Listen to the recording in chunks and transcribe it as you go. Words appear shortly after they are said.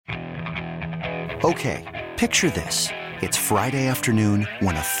Okay, picture this. It's Friday afternoon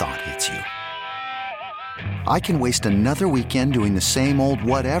when a thought hits you. I can waste another weekend doing the same old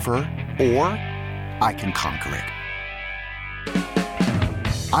whatever, or I can conquer it.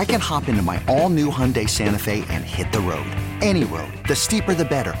 I can hop into my all-new Hyundai Santa Fe and hit the road. Any road. The steeper, the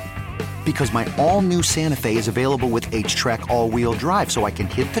better. Because my all-new Santa Fe is available with H-Track all-wheel drive, so I can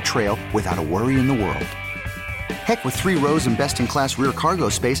hit the trail without a worry in the world. Heck, with 3 rows and best-in-class rear cargo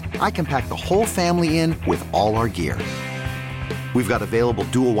space, I can pack the whole family in with all our gear. We've got available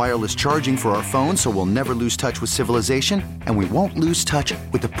dual wireless charging for our phones, so we'll never lose touch with civilization, and we won't lose touch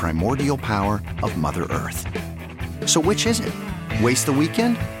with the primordial power of Mother Earth. So which is it? Waste the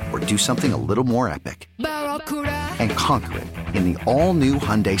weekend or do something a little more epic? And conquer it in the all-new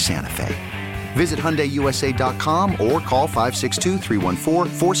Hyundai Santa Fe. Visit HyundaiUSA.com or call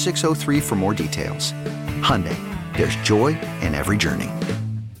 562-314-4603 for more details. Hyundai, there's joy in every journey.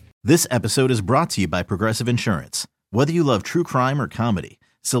 This episode is brought to you by Progressive Insurance. Whether you love true crime or comedy,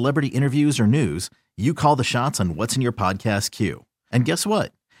 celebrity interviews or news, you call the shots on what's in your podcast queue. And guess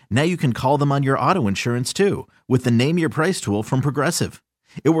what? Now you can call them on your auto insurance too with the Name Your Price tool from Progressive.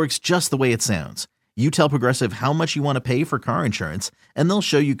 It works just the way it sounds. You tell Progressive how much you want to pay for car insurance, and they'll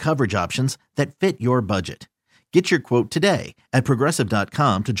show you coverage options that fit your budget. Get your quote today at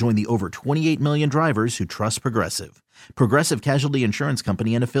Progressive.com to join the over 28 million drivers who trust Progressive. Progressive Casualty Insurance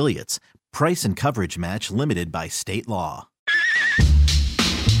Company and Affiliates. Price and coverage match limited by state law.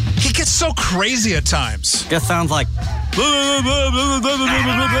 He gets so crazy at times. Just sounds like... You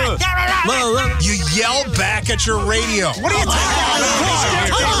yell back at your radio. What are you talking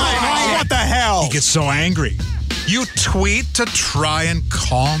about? What the hell? He gets so angry. You tweet to try and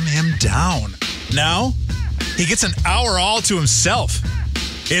calm him down. Now, he gets an hour all to himself.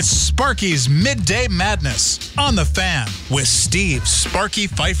 It's Sparky's Midday Madness on The Fan with Steve Sparky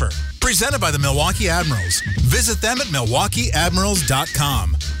Pfeiffer. Presented by the Milwaukee Admirals. Visit them at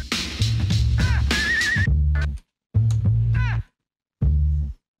MilwaukeeAdmirals.com.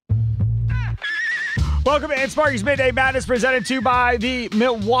 Welcome in Sparky's Midday Madness, presented to you by the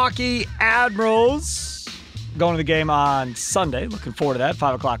Milwaukee Admirals. Going to the game on Sunday. Looking forward to that.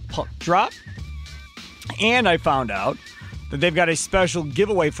 5 o'clock puck drop. And I found out that they've got a special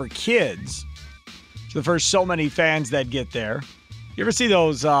giveaway for kids. For the first so many fans that get there. You ever see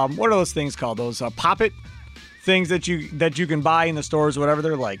those, what are those things called? Those Pop-It things that you can buy in the stores, whatever.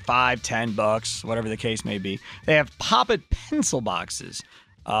 They're like $5-10, whatever the case may be. They have Pop-It pencil boxes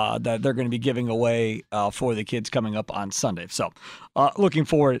that they're going to be giving away for the kids coming up on Sunday. So looking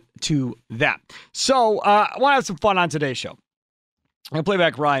forward to that. So I want to have some fun on today's show. I'm going to play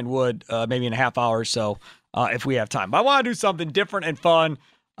back Ryan Wood maybe in a half hour or so if we have time. But I want to do something different and fun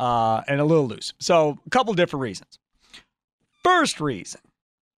and a little loose. So a couple different reasons. First reason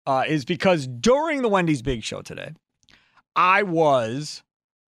is because during the Wendy's Big Show today, I was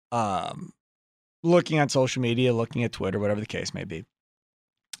looking on social media, looking at Twitter, whatever the case may be,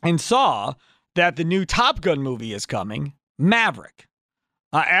 and saw that the new Top Gun movie is coming, Maverick.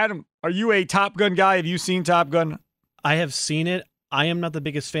 Adam, are you a Top Gun guy? Have you seen Top Gun? I have seen it. I am not the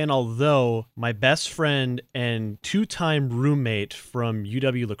biggest fan, although my best friend and two-time roommate from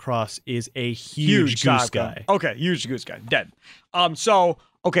UW Lacrosse is a huge Goose guy. Okay, huge Goose guy. Dead. So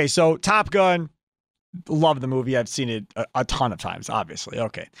Top Gun, love the movie. I've seen it a ton of times, obviously.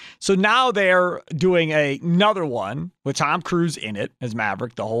 Okay. So now they're doing another one with Tom Cruise in it as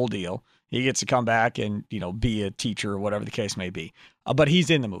Maverick, the whole deal. He gets to come back and, be a teacher or whatever the case may be. But he's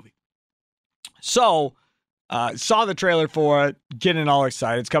in the movie. So... saw the trailer for it, getting all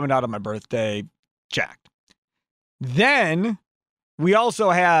excited. It's coming out on my birthday, jacked. Then we also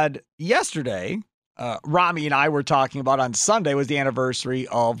had yesterday, Rami and I were talking about on Sunday was the anniversary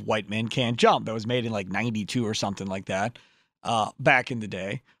of White Men Can't Jump. That was made in like 92 or something like that back in the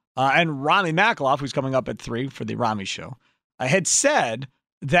day. And Rami Makaloff, who's coming up at 3 for the Rami show, had said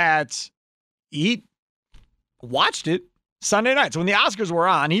that he watched it Sunday night. So when the Oscars were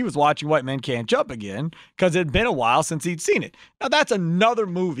on, he was watching White Men Can't Jump again because it had been a while since he'd seen it. Now, that's another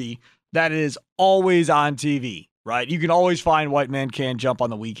movie that is always on TV, right? You can always find White Men Can't Jump on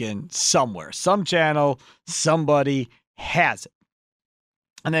the weekend somewhere. Some channel, somebody has it.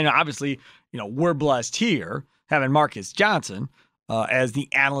 And then obviously, we're blessed here having Marcus Johnson as the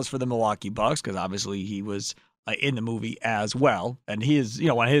analyst for the Milwaukee Bucks because obviously he was in the movie as well. And he is,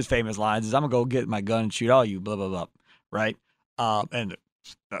 one of his famous lines is, "I'm going to go get my gun and shoot all you, blah, blah, blah." Right? And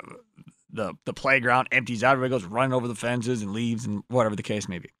the playground empties out. Everybody goes running over the fences and leaves and whatever the case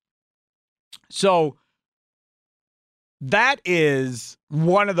may be. So that is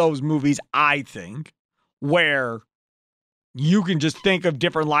one of those movies, I think, where you can just think of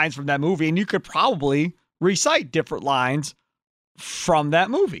different lines from that movie, and you could probably recite different lines from that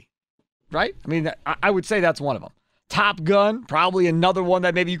movie, right? I mean, I would say that's one of them. Top Gun, probably another one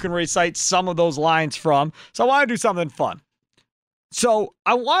that maybe you can recite some of those lines from. So I want to do something fun. So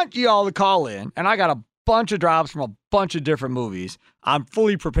I want you all to call in, and I got a bunch of drops from a bunch of different movies. I'm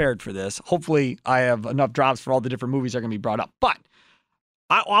fully prepared for this. Hopefully I have enough drops for all the different movies that are going to be brought up. But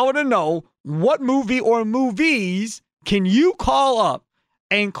I want to know, what movie or movies can you call up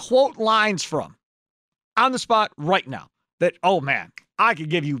and quote lines from on the spot right now? That, oh man, I could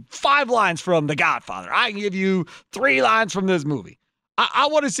give you 5 lines from The Godfather. I can give you 3 lines from this movie. I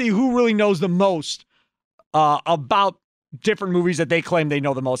want to see who really knows the most about different movies that they claim they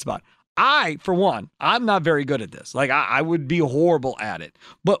know the most about. I, for one, I'm not very good at this. Like, I would be horrible at it.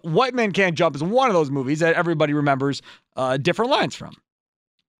 But White Men Can't Jump is one of those movies that everybody remembers different lines from.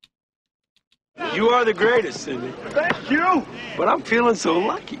 You are the greatest, Sidney. Thank you. But I'm feeling so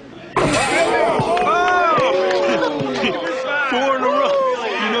lucky. 4 in a row.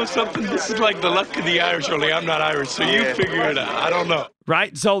 You know something? This is like the luck of the Irish, only I'm not Irish, so you figure it out. I don't know.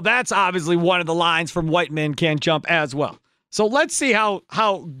 Right? So that's obviously one of the lines from White Men Can't Jump as well. So let's see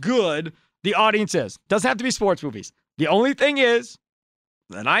how good the audience is. Doesn't have to be sports movies. The only thing is,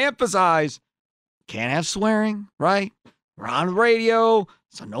 that I emphasize, can't have swearing, right? We're on the radio,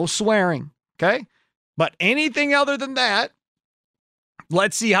 so no swearing, okay? But anything other than that,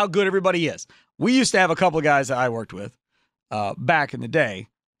 let's see how good everybody is. We used to have a couple of guys that I worked with back in the day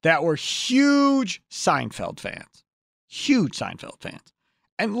that were huge Seinfeld fans. Huge Seinfeld fans.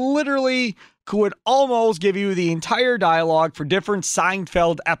 And literally could almost give you the entire dialogue for different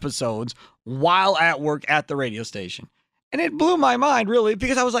Seinfeld episodes while at work at the radio station. And it blew my mind, really,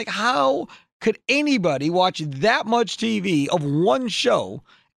 because I was like, how could anybody watch that much TV of one show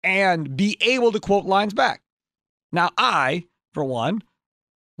and be able to quote lines back? Now, I, for one,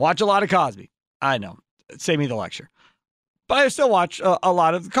 watch a lot of Cosby. I know. Save me the lecture. But I still watch a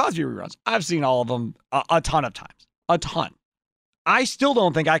lot of the Cosby reruns. I've seen all of them a ton of times. A ton. I still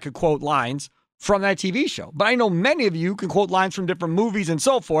don't think I could quote lines from that TV show. But I know many of you can quote lines from different movies and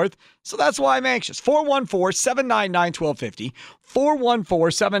so forth. So that's why I'm anxious. 414-799-1250.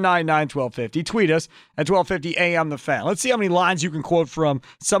 414-799-1250. Tweet us at 1250 AM The Fan. Let's see how many lines you can quote from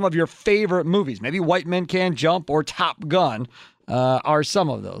some of your favorite movies. Maybe White Men Can't Jump or Top Gun are some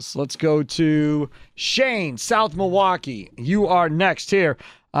of those. Let's go to Shane, South Milwaukee. You are next here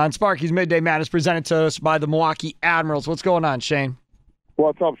on Sparky's Midday Madness, presented to us by the Milwaukee Admirals. What's going on, Shane?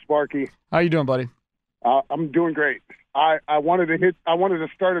 What's up, Sparky? How you doing, buddy? I'm doing great. I wanted to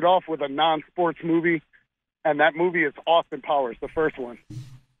start it off with a non-sports movie, and that movie is Austin Powers, the first one.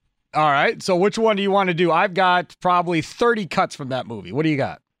 All right. So which one do you want to do? I've got probably 30 cuts from that movie. What do you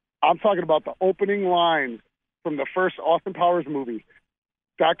got? I'm talking about the opening lines from the first Austin Powers movie.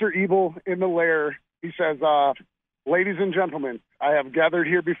 Dr. Evil in the lair, he says, "Ladies and gentlemen, I have gathered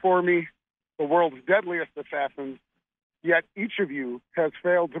here before me the world's deadliest assassins, yet each of you has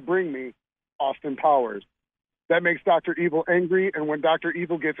failed to bring me Austin Powers." That makes Dr. Evil angry, and when Dr.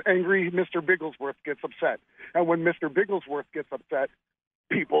 Evil gets angry, Mr. Bigglesworth gets upset. And when Mr. Bigglesworth gets upset,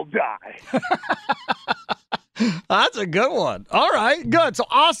 people die. That's a good one. All right, good. So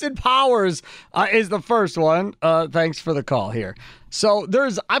Austin Powers is the first one. Thanks for the call here. So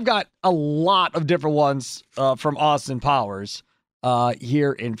I've got a lot of different ones from Austin Powers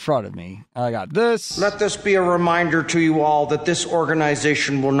here in front of me. I got this. Let this be a reminder to you all that this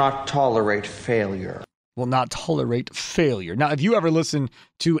organization will not tolerate failure. Will not tolerate failure. Now, if you ever listen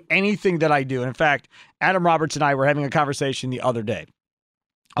to anything that I do, and in fact, Adam Roberts and I were having a conversation the other day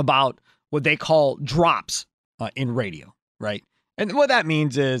about what they call drops in radio, right? And what that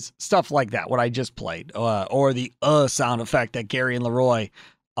means is stuff like that, what I just played, or the sound effect that Gary and Leroy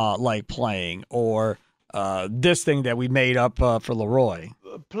like playing, or this thing that we made up for Leroy.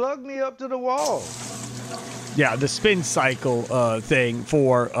 Plug me up to the wall. Yeah, the spin cycle thing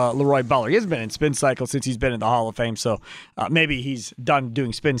for Leroy Butler. He hasn't been in spin cycle since he's been in the Hall of Fame, so maybe he's done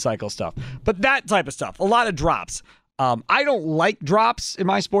doing spin cycle stuff. But that type of stuff, a lot of drops. I don't like drops in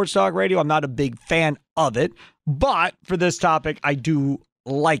my sports talk radio. I'm not a big fan of it. But for this topic, I do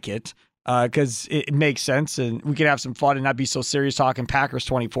like it because it makes sense and we can have some fun and not be so serious talking Packers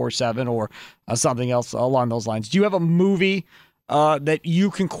 24/7 or something else along those lines. Do you have a movie that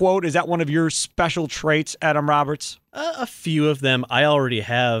you can quote? Is that one of your special traits, Adam Roberts? A few of them. I already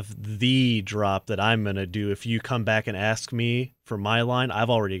have the drop that I'm going to do. If you come back and ask me for my line,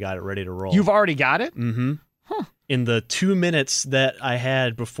 I've already got it ready to roll. You've already got it? Mm-hmm. Huh. In the 2 minutes that I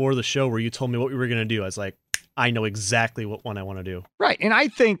had before the show where you told me what we were going to do, I was like, I know exactly what one I want to do. Right. And I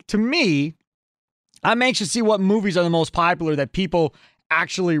think, to me, I'm anxious to see what movies are the most popular that people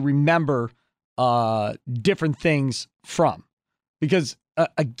actually remember different things from. Because,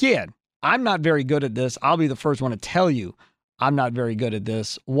 again, I'm not very good at this. I'll be the first one to tell you I'm not very good at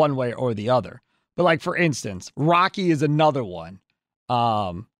this one way or the other. But, like, for instance, Rocky is another one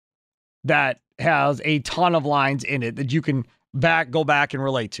that has a ton of lines in it that you can go back and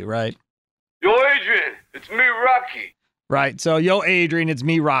relate to, right? Yo, Adrian, it's me, Rocky. Right. So, yo, Adrian, it's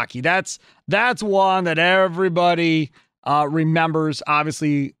me, Rocky. That's one that everybody remembers,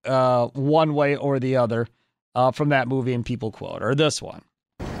 obviously, one way or the other from that movie, and people quote, or this one.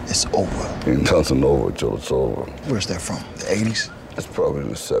 It's over. It doesn't over until it's over. Where's that from? The 80s? It's probably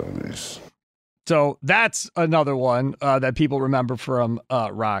the 70s. So that's another one that people remember from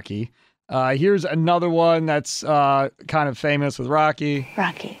Rocky. Here's another one that's kind of famous with Rocky.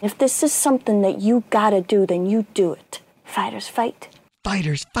 Rocky, if this is something that you gotta do, then you do it. Fighters fight.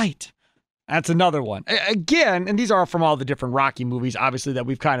 Fighters fight. That's another one. Again, and these are from all the different Rocky movies, obviously, that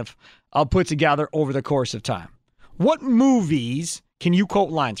we've kind of put together over the course of time. What movies can you quote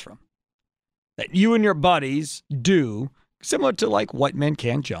lines from that you and your buddies do, similar to like White Men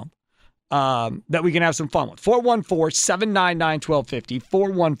Can't Jump, that we can have some fun with?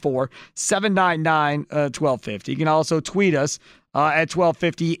 414-799-1250, 414-799-1250. You can also tweet us at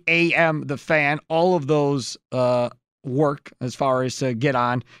 1250 AM The Fan. All of those work as far as to get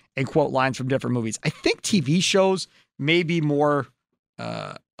on and quote lines from different movies. I think TV shows may be more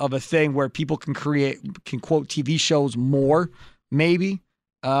of a thing where people can quote TV shows more, maybe,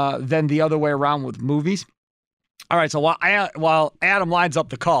 than the other way around with movies. All right, so while Adam lines up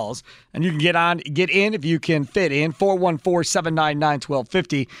the calls, and you can get in if you can fit in,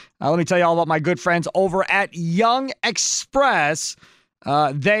 414-799-1250. Let me tell you all about my good friends over at Young Express.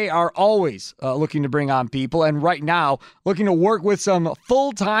 They are always looking to bring on people, and right now looking to work with some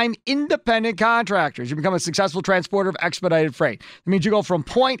full-time independent contractors. You become a successful transporter of expedited freight. That means you go from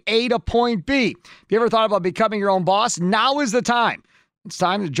point A to point B. If you ever thought about becoming your own boss, now is the time. It's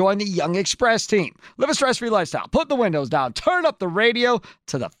time to join the Young Express team. Live a stress-free lifestyle. Put the windows down. Turn up the radio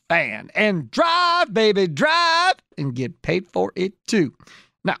to the fan. And drive, baby, drive. And get paid for it, too.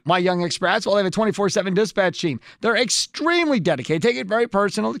 Now, my Young Express, well, they have a 24/7 dispatch team. They're extremely dedicated. Take it very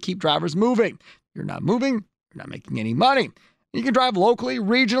personal to keep drivers moving. You're not moving, you're not making any money. You can drive locally,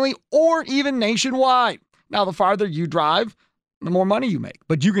 regionally, or even nationwide. Now, the farther you drive, the more money you make.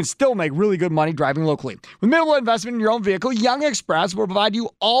 But you can still make really good money driving locally. With minimal investment in your own vehicle, Young Express will provide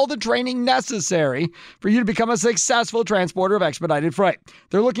you all the training necessary for you to become a successful transporter of expedited freight.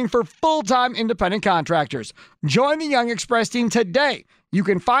 They're looking for full-time independent contractors. Join the Young Express team today. You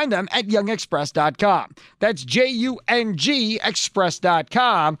can find them at youngexpress.com. That's Jung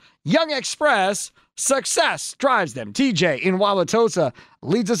Express.com. Young Express, success drives them. TJ in Wauwatosa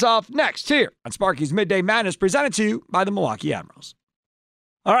leads us off next here on Sparky's Midday Madness, presented to you by the Milwaukee Admirals.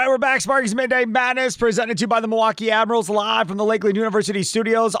 All right, we're back. Sparky's Midday Madness, presented to you by the Milwaukee Admirals, live from the Lakeland University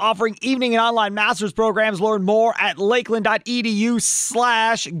studios, offering evening and online master's programs. Learn more at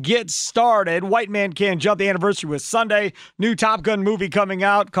lakeland.edu/get started. White Man Can't Jump. The anniversary was Sunday. New Top Gun movie coming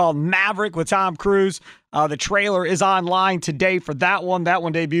out called Maverick with Tom Cruise. The trailer is online today for that one. That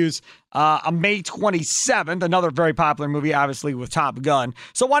one debuts on May 27th. Another very popular movie, obviously, with Top Gun.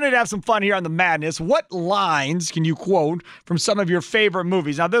 So wanted to have some fun here on the Madness. What lines can you quote from some of your favorite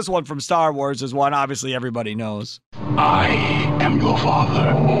movies? Now, this one from Star Wars is one obviously everybody knows. I am your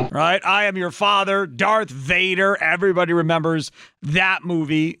father. Right? I am your father. Darth Vader. Everybody remembers that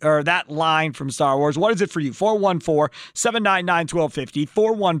movie, or that line from Star Wars. What is it for you? 414-799-1250.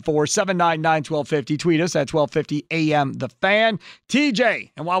 414-799-1250. Tweet us at 1250 AM The Fan.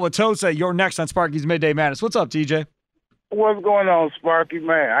 TJ and Wauwatosa, you're next on Sparky's Midday Madness. What's up, TJ? What's going on, Sparky,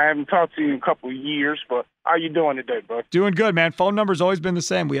 man? I haven't talked to you in a couple of years, but how you doing today, bro? Doing good, man. Phone number's always been the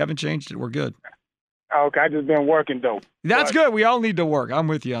same. We haven't changed it. We're good. Okay, I just been working, though. That's good. We all need to work. I'm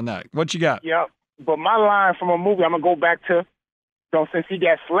with you on that. What you got? Yeah, but my line from a movie, I'm going to go back to, since he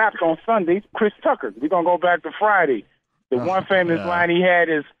got slapped on Sunday, Chris Tucker. We're going to go back to Friday. The one famous line he had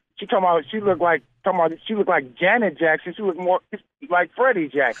is, she looked like Janet Jackson. She looked more like Freddie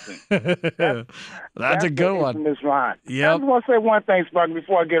Jackson. That's a good one. This line. Yep. I just want to say one thing, Sparky,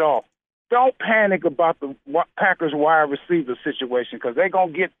 before I get off. Don't panic about the Packers wide receiver situation, because they're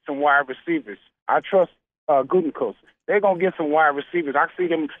going to get some wide receivers. I trust Gutekunst. They're going to get some wide receivers. I see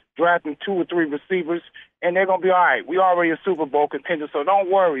them drafting 2 or 3 receivers, and they're going to be all right. We already a Super Bowl contender, so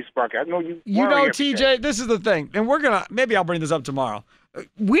don't worry, Sparky. I know you. You know, TJ, this is the thing, and maybe I'll bring this up tomorrow.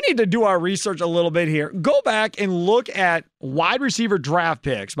 We need to do our research a little bit here. Go back and look at wide receiver draft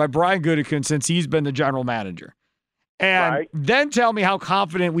picks by Brian Gutekunst since he's been the general manager. And then tell me how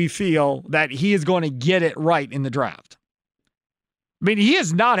confident we feel that he is going to get it right in the draft. I mean, he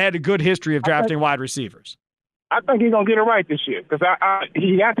has not had a good history of drafting wide receivers. I think he's going to get it right this year because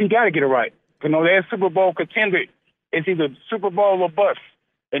he got to get it right. You know, they're Super Bowl contender. It's either Super Bowl or bust.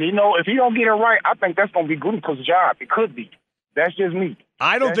 And, if he don't get it right, I think that's going to be Gutekunst's job. It could be. That's just me.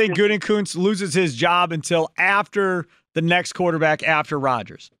 I don't think Gutekunst loses his job until after the next quarterback after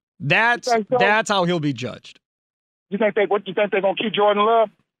Rodgers. That's how he'll be judged. You think they're going to keep Jordan Love?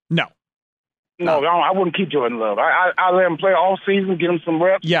 No. No, I wouldn't keep Jordan Love. I let him play all season, get him some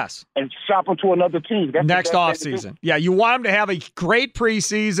reps. Yes. And shop him to another team. Next offseason. Yeah, you want him to have a great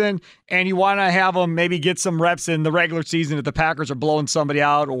preseason, and you want to have him maybe get some reps in the regular season if the Packers are blowing somebody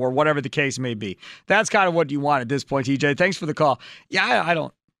out or whatever the case may be. That's kind of what you want at this point, TJ. Thanks for the call. Yeah, I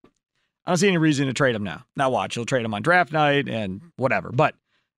don't see any reason to trade him now. Now watch, he'll trade him on draft night and whatever. But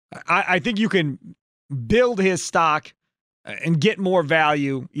I think you can build his stock and get more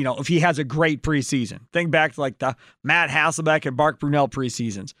value, if he has a great preseason. Think back to like the Matt Hasselbeck and Mark Brunell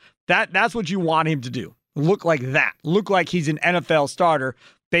preseasons. That's what you want him to do. Look like that. Look like he's an NFL starter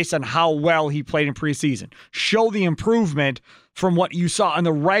based on how well he played in preseason. Show the improvement from what you saw in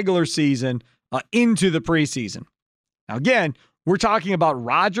the regular season into the preseason. Now, again, we're talking about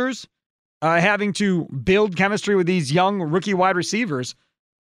Rodgers having to build chemistry with these young rookie wide receivers.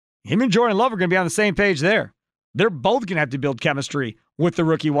 Him and Jordan Love are going to be on the same page there. They're both going to have to build chemistry with the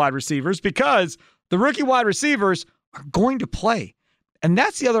rookie wide receivers because the rookie wide receivers are going to play. And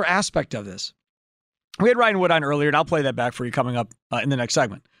that's the other aspect of this. We had Ryan Wood on earlier, and I'll play that back for you coming up in the next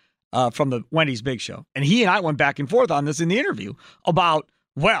segment from the Wendy's Big Show. And he and I went back and forth on this in the interview about,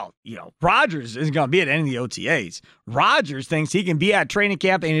 Rodgers isn't going to be at any of the OTAs. Rodgers thinks he can be at training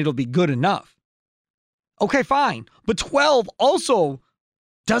camp and it'll be good enough. Okay, fine. But 12 also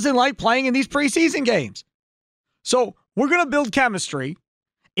doesn't like playing in these preseason games. So we're going to build chemistry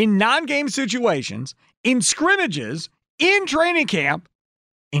in non-game situations, in scrimmages, in training camp,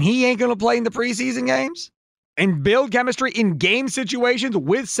 and he ain't going to play in the preseason games and build chemistry in game situations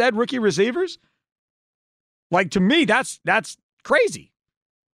with said rookie receivers? Like, to me, that's crazy.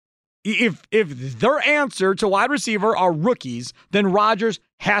 If their answer to wide receiver are rookies, then Rodgers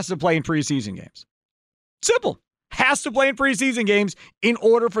has to play in preseason games. Simple. Has to play in preseason games in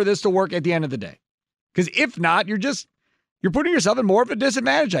order for this to work at the end of the day. Because if not, you're putting yourself in more of a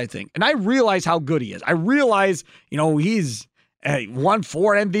disadvantage, I think. And I realize how good he is. I realize, he's won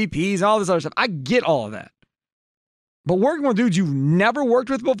 4 MVPs and all this other stuff. I get all of that. But working with dudes you've never worked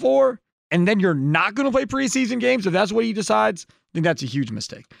with before, and then you're not going to play preseason games, if that's what he decides, I think that's a huge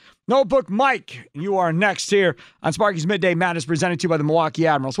mistake. Notebook Mike, you are next here on Sparky's Midday Madness, presented to you by the Milwaukee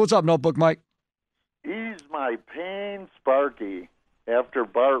Admirals. What's up, Notebook Mike? Ease my pain, Sparky. After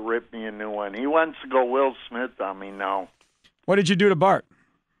Bart ripped me a new one. He wants to go Will Smith on me now. What did you do to Bart?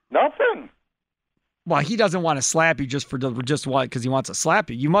 Nothing. Well, he doesn't want to slap you just because he wants to slap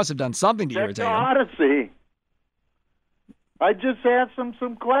you. You must have done something to irritate him. Odyssey. I just asked him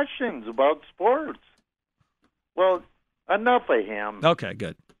some questions about sports. Well, enough of him. Okay,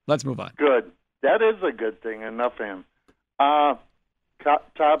 good. Let's move on. Good. That is a good thing. Enough of him.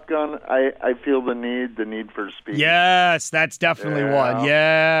 Top Gun, I feel the need for speed. Yes, that's definitely one.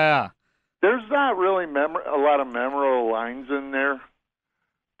 Yeah. There's not really a lot of memorable lines in there,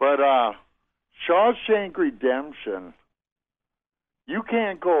 but Shawshank Redemption, you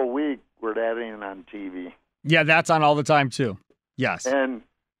can't go a week where that ain't on TV. Yeah, that's on all the time, too. Yes. And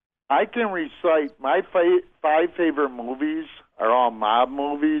I can recite my 5 favorite movies are all mob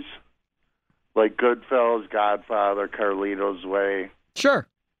movies, like Goodfellas, Godfather, Carlito's Way. Sure.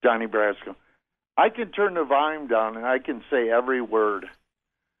 Johnny Brasco. I can turn the volume down and I can say every word.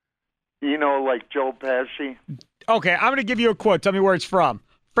 Like Joe Pesci. Okay, I'm going to give you a quote. Tell me where it's from.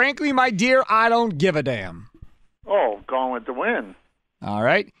 Frankly, my dear, I don't give a damn. Oh, Gone with the Wind. All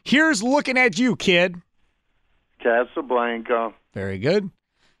right. Here's Looking at You, Kid. Casablanca. Very good.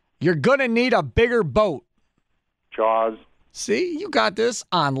 You're going to need a bigger boat. Jaws. See, you got this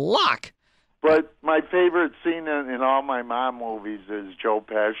on lock. But my favorite scene in all my mom movies is Joe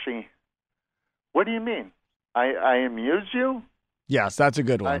Pesci. What do you mean? I amuse you? Yes, that's a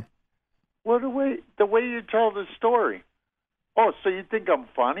good one. The way you tell the story. Oh, so you think I'm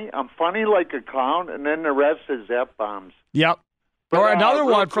funny? I'm funny like a clown, and then the rest is F-bombs. Yep. Or another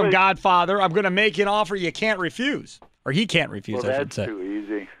one from Godfather, I'm going to make an offer you can't refuse. Or he can't refuse, I should say. That's too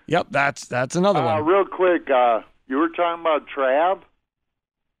easy. Yep, that's another one. Real quick, you were talking about Trav?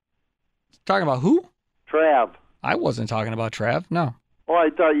 Talking about who? Trav. I wasn't talking about Trav, no. Oh,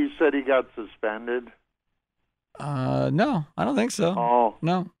 I thought you said he got suspended. No, I don't think so. Oh.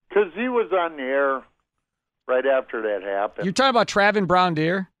 No. Because he was on the air right after that happened. You're talking about Travin Brown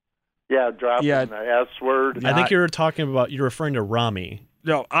Deer? Yeah, dropping the S word. I think you're referring to Rami.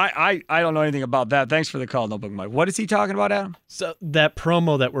 No, I don't know anything about that. Thanks for the call, Notebook Mike. What is he talking about, Adam? So that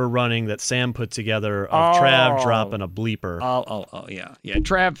promo that we're running that Sam put together of Trav dropping a bleeper. Oh, yeah.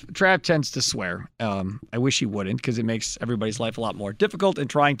 Trav tends to swear. I wish he wouldn't, because it makes everybody's life a lot more difficult. And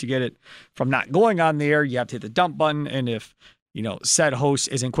trying to get it from not going on the air, you have to hit the dump button. And if said host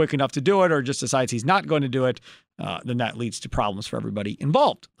isn't quick enough to do it, or just decides he's not going to do it, then that leads to problems for everybody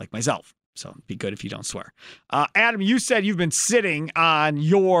involved, like myself. So it'd be good if you don't swear. Adam, you said you've been sitting on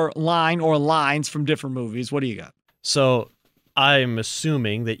your line or lines from different movies. What do you got? So I'm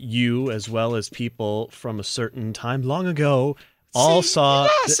assuming that you, as well as people from a certain time long ago, saw...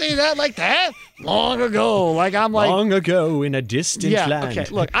 say that like that? Long ago. Long ago in a distant land. Okay.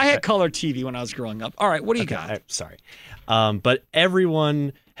 Look, I had color TV when I was growing up. All right, what do you got? Sorry. But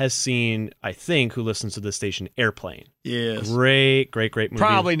everyone has seen, I think, who listens to this station, Airplane. Yes. Great movie.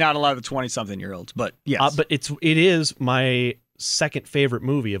 Probably not a lot of the 20-something-year-olds, but yes. But it is my second favorite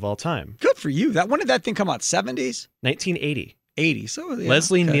movie of all time. Good for you. When did that thing come out? 70s? 1980. 80. So yeah,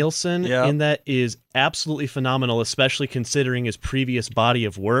 Leslie Nielsen in that is absolutely phenomenal, especially considering his previous body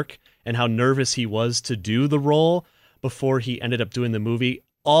of work and how nervous he was to do the role before he ended up doing the movie.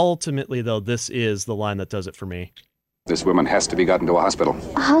 Ultimately, though, this is the line that does it for me. This woman has to be gotten to a hospital.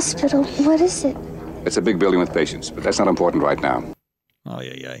 A hospital? What is it? It's a big building with patients, but that's not important right now. Oh,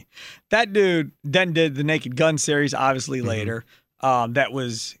 yeah. That dude then did the Naked Gun series, obviously, later. That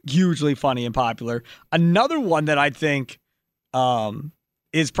was hugely funny and popular. Another one that I think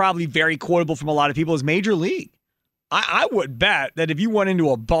is probably very quotable from a lot of people is Major League. I would bet that if you went into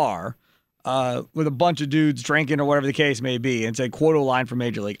a bar with a bunch of dudes drinking or whatever the case may be and said, quote a line from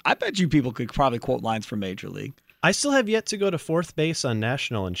Major League, I bet you people could probably quote lines from Major League. I still have yet to go to Fourth Base on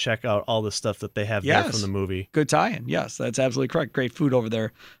National and check out all the stuff that they have there from the movie. Good tie-in. Yes, that's absolutely correct. Great food over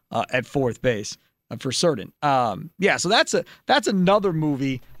there at Fourth Base for certain. So that's another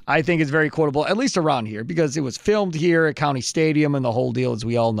movie I think is very quotable, at least around here, because it was filmed here at County Stadium and the whole deal, as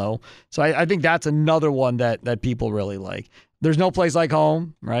we all know. So I think that's another one that people really like. There's No Place Like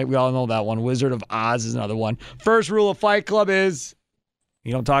Home, right? We all know that one. Wizard of Oz is another one. First rule of Fight Club is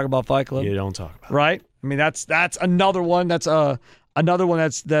you don't talk about Fight Club. You don't talk about it. Right? I mean, that's another one. That's another one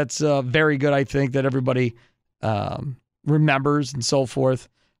that's very good, I think, that everybody remembers and so forth.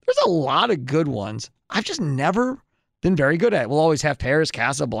 There's a lot of good ones. I've just never been very good at it. We'll always have Paris,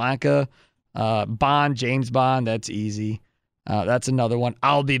 Casablanca, Bond, James Bond. That's easy. That's another one.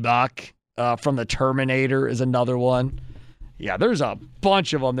 I'll Be Back from the Terminator is another one. Yeah, there's a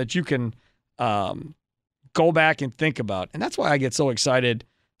bunch of them that you can go back and think about. And that's why I get so excited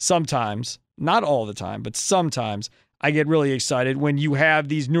sometimes. Not all the time, but sometimes I get really excited when you have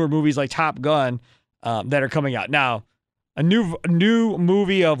these newer movies like Top Gun that are coming out. Now, a new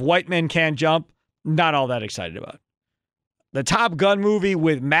movie of White Men Can't Jump, not all that excited about. The Top Gun movie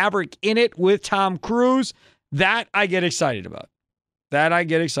with Maverick in it with Tom Cruise, that I get excited about. I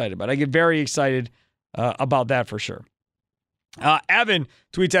get very excited about that for sure. Evan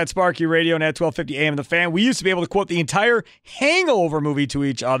tweets at Sparky Radio and at 1250 AM The Fan. We used to be able to quote the entire Hangover movie to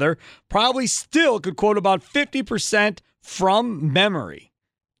each other. Probably still could quote about 50% from memory.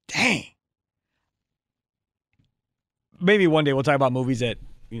 Dang. Maybe one day we'll talk about movies that,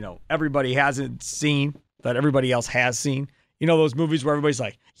 everybody hasn't seen, that everybody else has seen. Those movies where everybody's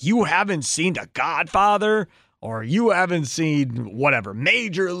like, you haven't seen The Godfather, or you haven't seen whatever,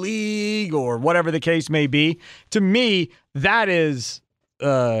 Major League, or whatever the case may be. To me, that is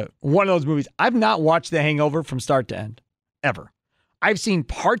one of those movies. I've not watched The Hangover from start to end, ever. I've seen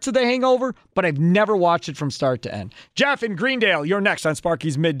parts of The Hangover, but I've never watched it from start to end. Jeff in Greendale, you're next on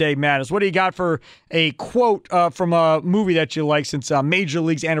Sparky's Midday Madness. What do you got for a quote from a movie that you like since Major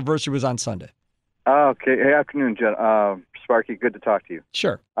League's anniversary was on Sunday? Okay. Hey, afternoon, Jen. Sparky, good to talk to you.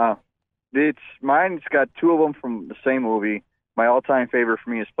 Sure. Mine's got two of them from the same movie. My all-time favorite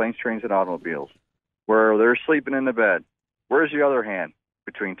for me is Planes, Trains, and Automobiles, where they're sleeping in the bed. Where's the other hand?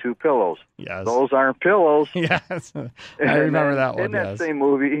 Between two pillows. Yes. Those aren't pillows. Yes. I remember that one. In that same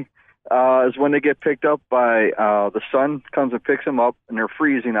movie is when they get picked up by the son comes and picks them up, and they're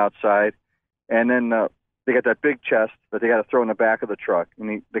freezing outside. And then they got that big chest that they got to throw in the back of the truck.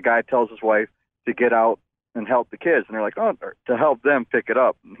 And the guy tells his wife to get out and help the kids. And they're like, oh, to help them pick it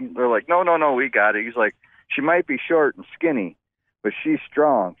up. And they're like, no, we got it. He's like, she might be short and skinny, but she's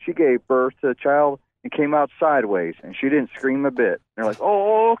strong. She gave birth to a child and came out sideways, and she didn't scream a bit. They're like,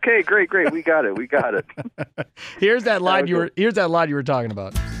 oh, okay, great, we got it. Here's that line you were talking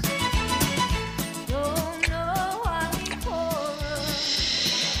about.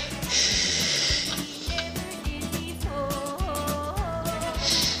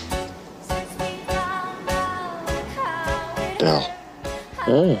 Dell.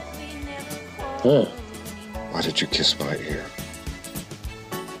 Oh. Oh. Why did you kiss my ear?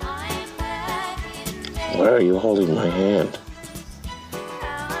 Why are you holding my hand?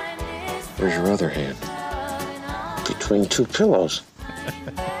 Where's your other hand? Between two pillows.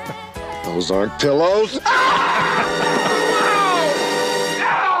 Those aren't pillows.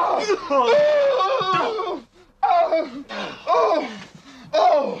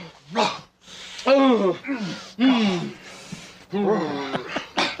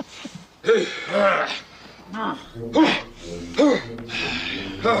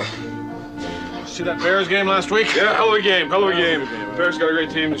 See that Bears game last week? Yeah, hell of a game. Bears got a great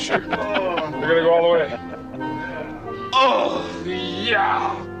team this year. They're gonna go all the way. Oh,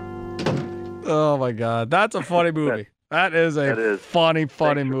 yeah. Oh my God, that's a funny movie. That is a funny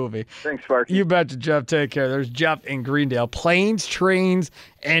movie. Thanks, Sparky. You betcha, Jeff. Take care. There's Jeff in Greendale. Planes, Trains,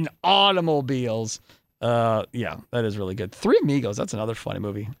 and Automobiles. Yeah, that is really good. Three Amigos, that's another funny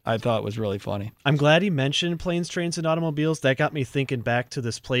movie. I thought was really funny. I'm glad he mentioned Planes, Trains, and Automobiles. That got me thinking back to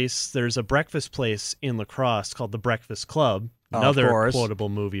this place. There's a breakfast place in La Crosse called The Breakfast Club. Another quotable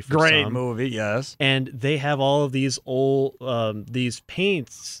movie for Great some. movie, yes. And they have all of these old, these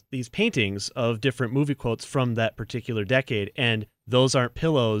paintings of different movie quotes from that particular decade. And Those Aren't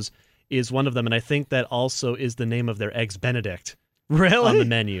Pillows is one of them. And I think that also is the name of their Eggs Benedict. Really? On the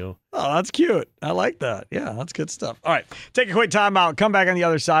menu. Oh, that's cute. I like that. Yeah, that's good stuff. All right, take a quick time out. Come back on the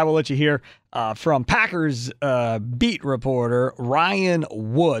other side. We'll let you hear from Packers beat reporter Ryan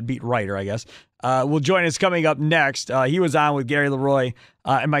Wood, beat writer, I guess, will join us coming up next. He was on with Gary Leroy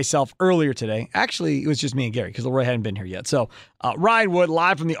and myself earlier today. Actually, it was just me and Gary because Leroy hadn't been here yet. So Ryan Wood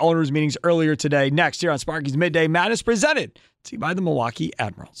live from the owners' meetings earlier today. Next here on Sparky's Midday Madness, presented to you by the Milwaukee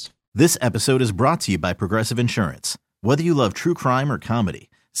Admirals. This episode is brought to you by Progressive Insurance. Whether you love true crime or comedy,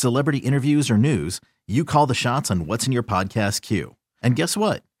 celebrity interviews or news, you call the shots on what's in your podcast queue. And guess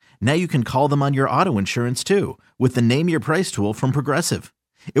what? Now you can call them on your auto insurance too with the Name Your Price tool from Progressive.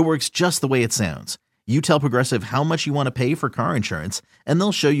 It works just the way it sounds. You tell Progressive how much you want to pay for car insurance, and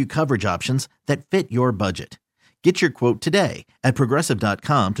they'll show you coverage options that fit your budget. Get your quote today at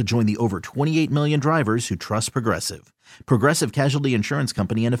Progressive.com to join the over 28 million drivers who trust Progressive. Progressive Casualty Insurance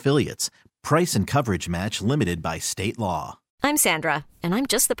Company and Affiliates. Price and coverage match limited by state law. I'm Sandra, and I'm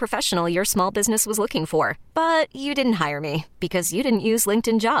just the professional your small business was looking for. But you didn't hire me because you didn't use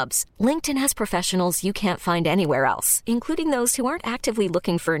LinkedIn Jobs. LinkedIn has professionals you can't find anywhere else, including those who aren't actively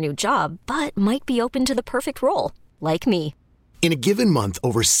looking for a new job, but might be open to the perfect role, like me. In a given month,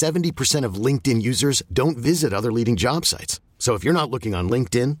 over 70% of LinkedIn users don't visit other leading job sites. So if you're not looking on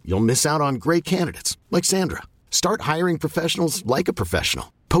LinkedIn, you'll miss out on great candidates like Sandra. Start hiring professionals like a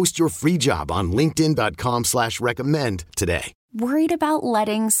professional. Post your free job on linkedin.com/recommend today. Worried about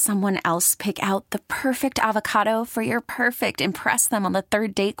letting someone else pick out the perfect avocado for your perfect impress them on the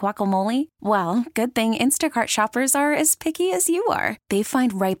third date guacamole? Well, good thing Instacart shoppers are as picky as you are. They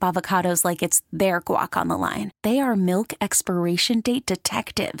find ripe avocados like it's their guac on the line. They are milk expiration date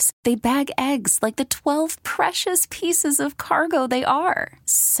detectives. They bag eggs like the 12 precious pieces of cargo they are.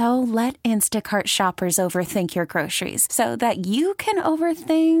 So let Instacart shoppers overthink your groceries so that you can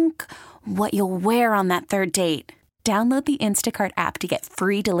overthink what you'll wear on that third date. Download the Instacart app to get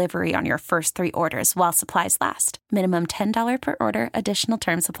free delivery on your first 3 orders while supplies last. Minimum $10 per order. Additional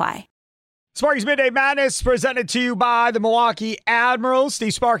terms apply. Sparky's Midday Madness presented to you by the Milwaukee Admirals.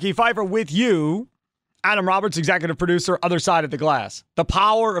 Steve Sparky Pfeiffer with you. Adam Roberts, executive producer, other side of the glass. The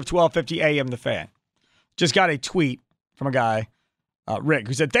power of 1250 AM The Fan. Just got a tweet from a guy, Rick,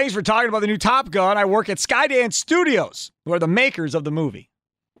 who said, "Thanks for talking about the new Top Gun. I work at Skydance Studios, who are the makers of the movie."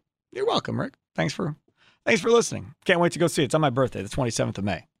 You're welcome, Rick. Thanks for listening. Can't wait to go see it. It's on my birthday, the 27th of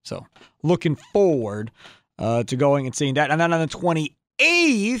May. So looking forward to going and seeing that. And then on the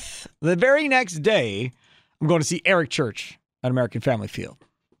 28th, the very next day, I'm going to see Eric Church at American Family Field.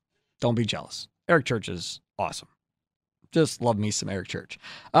 Don't be jealous. Eric Church is awesome. Just love me some Eric Church.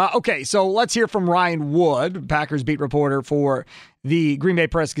 Okay, so let's hear from Ryan Wood, Packers beat reporter for the Green Bay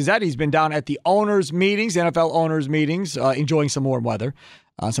Press-Gazette. He's been down at the owners' meetings, NFL owners' meetings, enjoying some warm weather.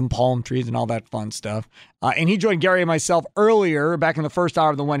 Some palm trees and all that fun stuff. And he joined Gary and myself earlier, back in the first hour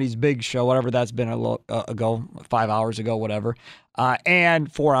of the Wendy's Big Show, whatever that's been ago, 5 hours ago, whatever,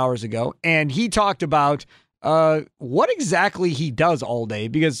 and 4 hours ago. And he talked about what exactly he does all day,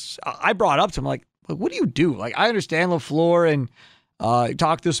 because I brought up to him, like, what do you do? Like, I understand LaFleur and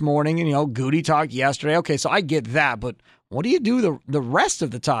talked this morning, and, Goody talked yesterday. Okay, so I get that, but what do you do the rest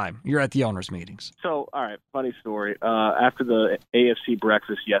of the time you're at the owners' meetings? So, all right, funny story. After the AFC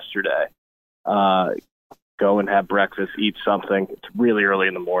breakfast yesterday, go and have breakfast, eat something. It's really early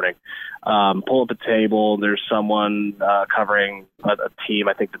in the morning. Pull up a table. There's someone covering a team,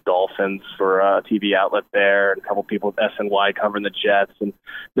 I think the Dolphins, for a TV outlet there, and a couple people at SNY covering the Jets. And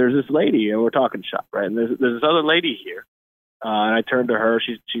there's this lady, and we're talking shop, right? And there's this other lady here. And I turned to her.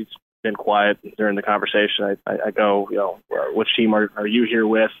 She's been quiet during the conversation. I go, which team are you here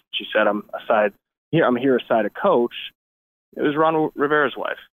with? She said, I'm here aside a coach. It was Ron Rivera's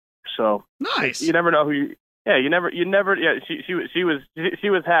wife. So nice. You never know who you. Yeah, you never. Yeah, she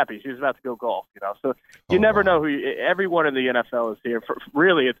was happy. She was about to go golf. So you never know who. Everyone in the NFL is here.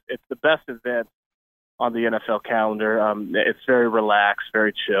 Really, it's the best event on the NFL calendar. It's very relaxed,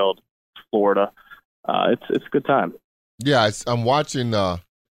 very chilled. Florida. It's a good time. Yeah, I'm watching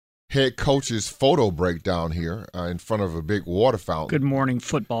head coach's photo breakdown here in front of a big water fountain. Good morning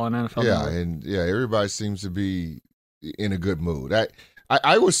football and NFL. Yeah, and everybody seems to be in a good mood.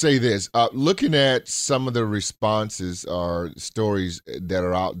 I will say this, looking at some of the responses or stories that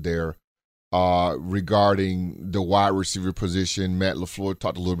are out there regarding the wide receiver position, Matt LaFleur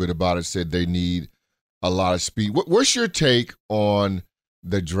talked a little bit about it, said they need a lot of speed. What's your take on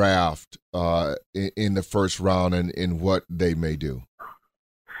the draft in the first round and what they may do?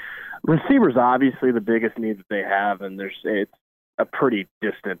 Receivers, obviously, the biggest need that they have, and it's a pretty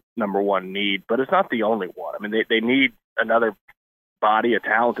distant number one need, but it's not the only one. I mean, they need another body, a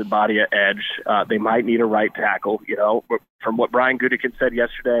talented body at edge. They might need a right tackle. From what Brian Gutekunst said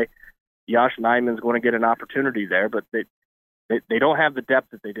yesterday, Josh Nijman's going to get an opportunity there, but they don't have the depth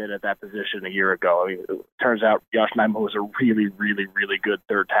that they did at that position a year ago. I mean, it turns out Josh Nijman was a really, really, really good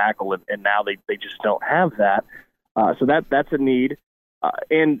third tackle, and now they just don't have that. So that's a need.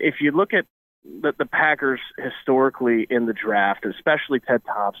 And if you look at the Packers historically in the draft, especially Ted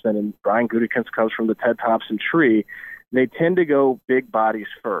Thompson, and Brian Gutekunst comes from the Ted Thompson tree, they tend to go big bodies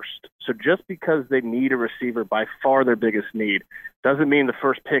first. So just because they need a receiver, by far their biggest need, doesn't mean the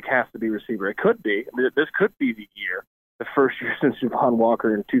first pick has to be receiver. It could be. I mean, this could be the year, the first year since Javon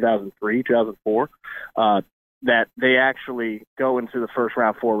Walker in 2003, 2004, that they actually go into the first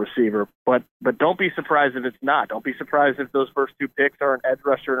round for a receiver. But don't be surprised if it's not. Don't be surprised if those first two picks are an edge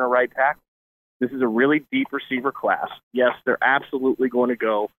rusher and a right tackle. This is a really deep receiver class. Yes, they're absolutely going to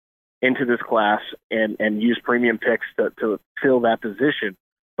go into this class and use premium picks to fill that position.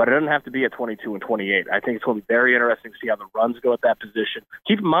 But it doesn't have to be at 22 and 28. I think it's going to be very interesting to see how the runs go at that position.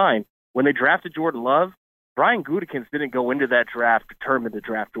 Keep in mind, when they drafted Jordan Love, Brian Gutekunst didn't go into that draft determined to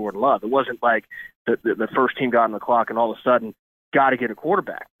draft Jordan Love. It wasn't like the first team got on the clock and all of a sudden got to get a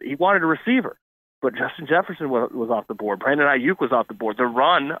quarterback. He wanted a receiver. But Justin Jefferson was off the board. Brandon Ayuk was off the board. The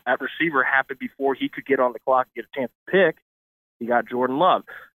run at receiver happened before he could get on the clock and get a chance to pick. He got Jordan Love.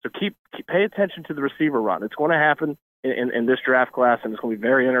 So pay attention to the receiver run. It's going to happen in this draft class, and it's going to be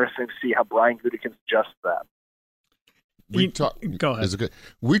very interesting to see how Brian Gutekunst adjusts that. Go ahead.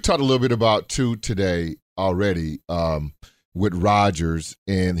 We talked a little bit about today already with Rodgers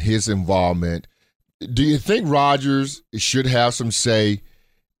and his involvement. Do you think Rodgers should have some say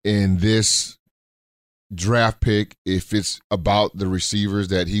in this draft pick if it's about the receivers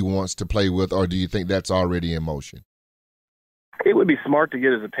that he wants to play with, or do you think that's already in motion? It would be smart to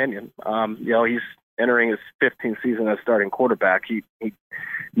get his opinion. He's entering his 15th season as starting quarterback. He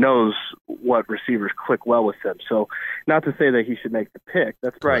knows what receivers click well with him. So not to say that he should make the pick.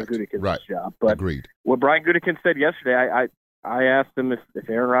 That's Brian Gutekunst's job. But agreed. What Brian Gutekunst said yesterday, I asked him if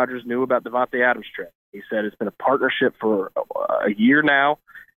Aaron Rodgers knew about Devontae Adams' trade. He said it's been a partnership for a year now,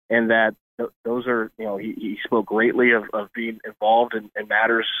 and that those are, he spoke greatly of being involved in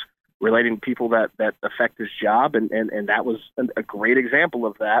matters relating to people that affect his job, and that was a great example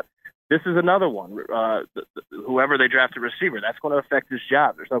of that. This is another one. Whoever they draft a receiver, that's going to affect his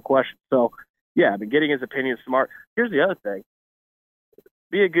job. There's no question. So, yeah, getting his opinion smart. Here's the other thing.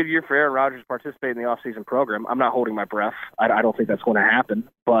 Be a good year for Aaron Rodgers to participate in the offseason program. I'm not holding my breath. I don't think that's going to happen,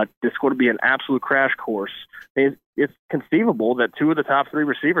 but it's going to be an absolute crash course. It's conceivable that two of the top three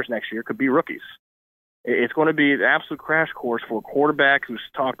receivers next year could be rookies. It's going to be an absolute crash course for a quarterback who's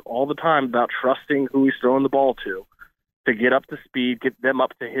talked all the time about trusting who he's throwing the ball to get up to speed, get them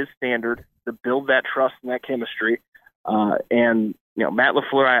up to his standard, to build that trust and that chemistry. And Matt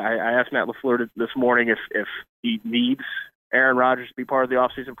LaFleur, I asked Matt LaFleur this morning if he needs Aaron Rodgers to be part of the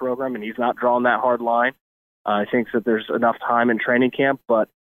offseason program, and he's not drawing that hard line. I think that there's enough time in training camp, but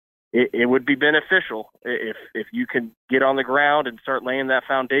it would be beneficial if you can get on the ground and start laying that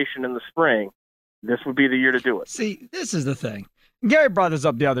foundation in the spring. This would be the year to do it. See, this is the thing. Gary brought this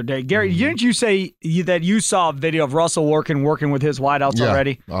up the other day. Gary, didn't you say that you saw a video of Russell working with his wideouts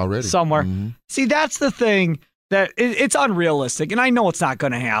already? Somewhere. Mm-hmm. See, that's the thing that it's unrealistic, and I know it's not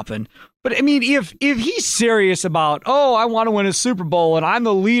going to happen. But I mean, if he's serious about, I want to win a Super Bowl and I'm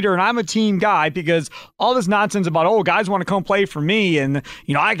the leader and I'm a team guy, because all this nonsense about, guys want to come play for me and,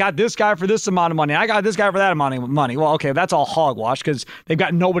 I got this guy for this amount of money, I got this guy for that amount of money. Well, okay, that's all hogwash because they've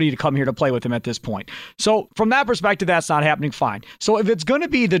got nobody to come here to play with him at this point. So from that perspective, that's not happening, fine. So if it's going to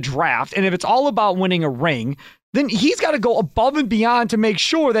be the draft and if it's all about winning a ring, then he's got to go above and beyond to make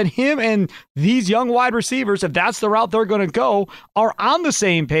sure that him and these young wide receivers, if that's the route they're going to go, are on the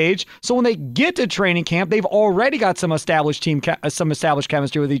same page. So when they get to training camp, they've already got some established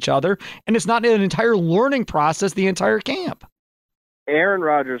chemistry with each other, and it's not an entire learning process the entire camp. Aaron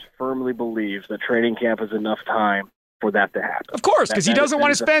Rodgers firmly believes that training camp is enough time for that to happen. Of course, because he doesn't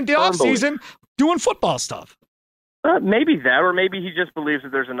want to spend the offseason doing football stuff. Maybe that, or maybe he just believes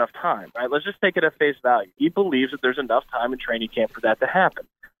that there's enough time, right? Let's just take it at face value. He believes that there's enough time in training camp for that to happen.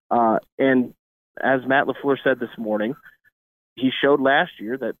 And as Matt LaFleur said this morning, he showed last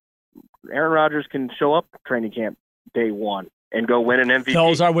year that Aaron Rodgers can show up training camp day one and go win an MVP.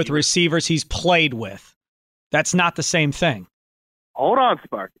 Those are with receivers he's played with. That's not the same thing. Hold on,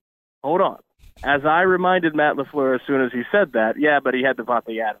 Sparky. Hold on. As I reminded Matt LaFleur as soon as he said that, but he had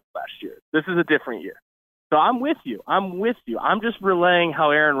Davante Adams last year. This is a different year. So I'm with you. I'm just relaying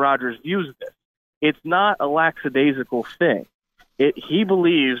how Aaron Rodgers views this. It's not a lackadaisical thing. He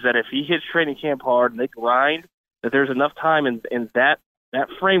believes that if he hits training camp hard and they grind, that there's enough time in that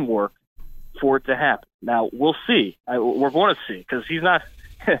framework for it to happen. Now, we'll see. We're going to see because he's not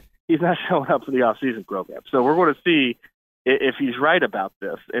showing up for the off-season program. So we're going to see if he's right about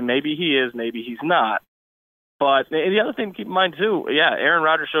this. And maybe he is, maybe he's not. But the other thing to keep in mind, too, Aaron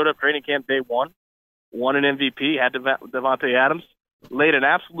Rodgers showed up training camp day one. Won an MVP, had Davante Adams, laid an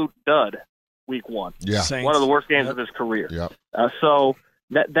absolute dud week one. Yeah. One of the worst games of his career. Yep. So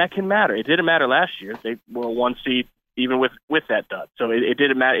that can matter. It didn't matter last year. They were a 1 seed even with that dud. So it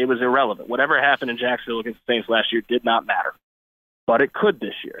didn't matter. It was irrelevant. Whatever happened in Jacksonville against the Saints last year did not matter. But it could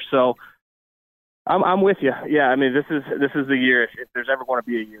this year. So I'm with you. Yeah, I mean, this is the year. If there's ever going to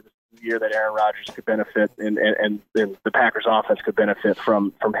be a year, this is the year that Aaron Rodgers could benefit and the Packers offense could benefit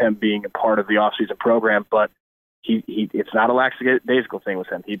from him being a part of the offseason program. But it's not a lackadaisical thing with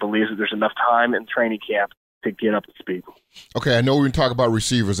him. He believes that there's enough time in training camp to get up to speed. Okay, I know we're going to talk about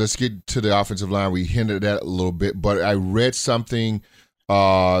receivers. Let's get to the offensive line. We hinted at it a little bit, but I read something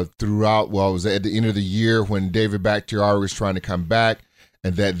throughout, it was at the end of the year when David Bakhtiari was trying to come back,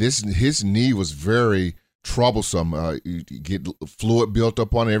 and that his knee was very troublesome. You get fluid built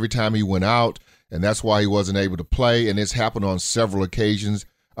up on it every time he went out, and that's why he wasn't able to play, and it's happened on several occasions.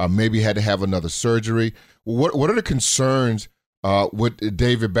 Maybe he had to have another surgery. What are the concerns with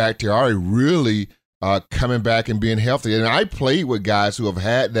David Bakhtiari really coming back and being healthy? And I played with guys who have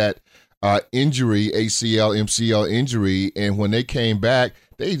had that injury, ACL, MCL injury, and when they came back,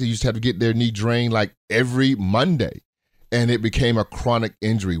 they used to have to get their knee drained like every Monday, and it became a chronic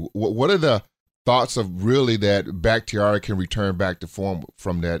injury. What are the thoughts of really that Bakhtiari can return back to form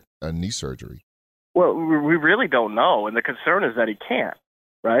from that knee surgery? Well, we really don't know, and the concern is that he can't.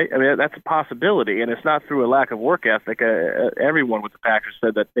 Right? I mean, that's a possibility, and it's not through a lack of work ethic. Everyone with the Packers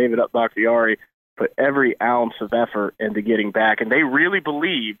said that David Bakhtiari put every ounce of effort into getting back, and they really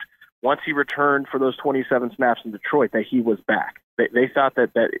believed once he returned for those 27 snaps in Detroit that he was back. They thought that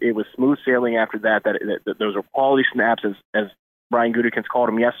it was smooth sailing after that those were quality snaps, as Brian Gutekunst called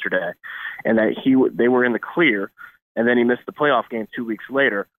them yesterday, and that they were in the clear, and then he missed the playoff game 2 weeks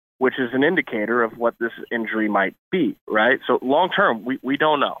later, which is an indicator of what this injury might be, right? So long term, we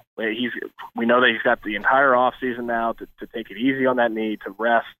don't know. We know that he's got the entire offseason now to take it easy on that knee, to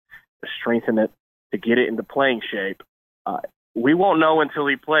rest, to strengthen it, to get it into playing shape. We won't know until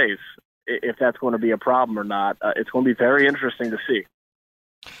he plays if that's going to be a problem or not. It's going to be very interesting to see.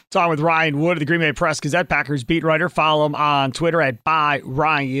 Talking with Ryan Wood of the Green Bay Press-Gazette, Packers beat writer. Follow him on Twitter at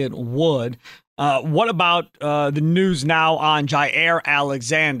 @ByRyanWood. What about the news now on Jaire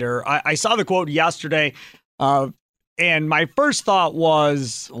Alexander? I saw the quote yesterday, and my first thought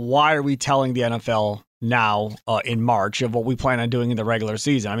was, why are we telling the NFL now in March of what we plan on doing in the regular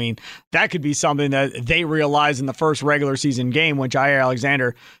season? I mean, that could be something that they realize in the first regular season game when Jaire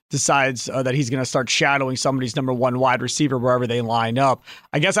Alexander decides that he's going to start shadowing somebody's number one wide receiver wherever they line up.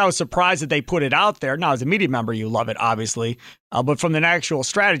 I guess I was surprised that they put it out there. Now, as a media member, you love it, obviously. But from an actual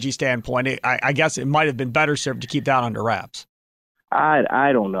strategy standpoint, I guess it might have been better served to keep that under wraps.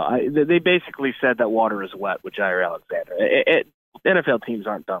 I don't know. They basically said that water is wet with Jaire Alexander. NFL teams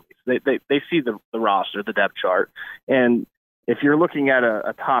aren't dummies. They see the roster, the depth chart, and if you're looking at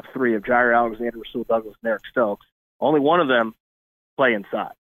a top three of Jaire Alexander, Rasul Douglas, and Eric Stokes, only one of them play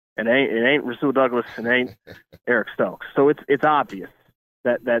inside. And it ain't Rasul Douglas and ain't Eric Stokes. So it's obvious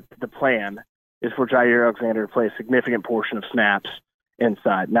that the plan is for Jair Alexander to play a significant portion of snaps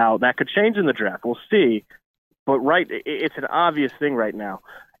inside. Now, that could change in the draft. We'll see. But it's an obvious thing right now.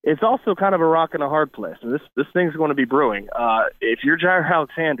 It's also kind of a rock and a hard place. And this thing's going to be brewing. If you're Jair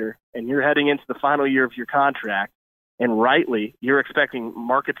Alexander and you're heading into the final year of your contract, and rightly, you're expecting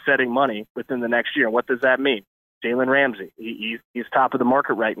market-setting money within the next year. What does that mean? Jalen Ramsey, he's top of the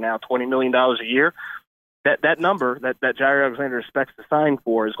market right now, $20 million a year. That number that Jair Alexander expects to sign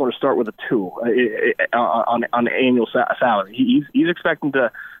for is going to start with a 2 on the annual salary. He's expecting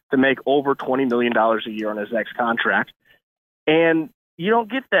to make over $20 million a year on his next contract. And you don't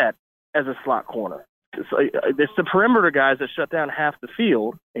get that as a slot corner. It's the perimeter guys that shut down half the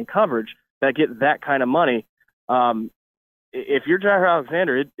field in coverage that get that kind of money. If you're Jair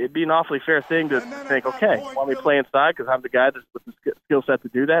Alexander, it'd be an awfully fair thing to think, okay, want me to play inside because I'm the guy that's with the skill set to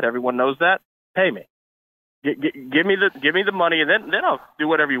do that. Everyone knows that. Pay me. Give me the money, and then I'll do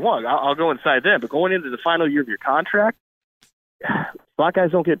whatever you want. I'll go inside then. But going into the final year of your contract, slot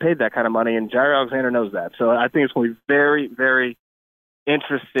guys don't get paid that kind of money, and Jair Alexander knows that. So I think it's going to be very, very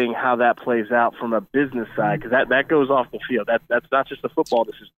interesting how that plays out from a business side, because that goes off the field. That's not just the football.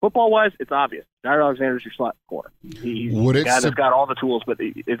 This is football-wise, it's obvious. Jair Alexander's your slot corner. He's the guy that's got all the tools, but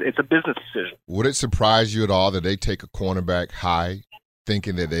it's a business decision. Would it surprise you at all that they take a cornerback high,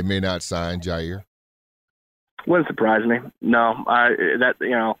 thinking that they may not sign Jair? Wouldn't surprise me. No,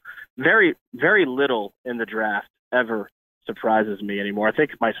 very, very little in the draft ever surprises me anymore. I think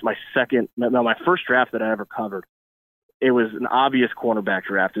my first draft that I ever covered, it was an obvious cornerback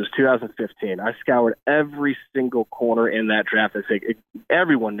draft. It was 2015. I scoured every single corner in that draft. I think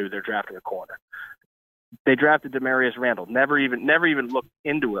everyone knew they're drafting a corner. They drafted Demarius Randall. Never even looked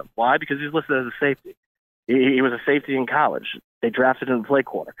into him. Why? Because he's listed as a safety. He was a safety in college. They drafted him to play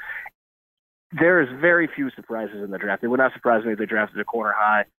corner. There is very few surprises in the draft. It would not surprise me if they drafted a corner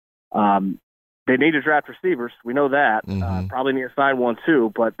high. They need to draft receivers. We know that. Probably need to sign one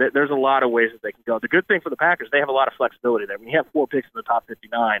too, but there's a lot of ways that they can go. The good thing for the Packers, they have a lot of flexibility there. When you have 4 picks in the top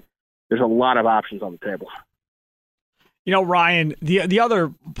 59, there's a lot of options on the table. You know, Ryan, the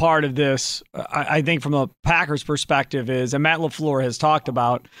other part of this, I think from a Packers perspective is, and Matt LaFleur has talked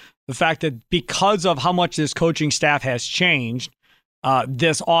about, the fact that because of how much this coaching staff has changed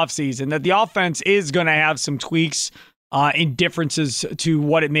this offseason, that the offense is going to have some tweaks in differences to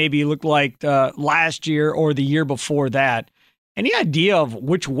what it maybe looked like last year or the year before that. Any idea of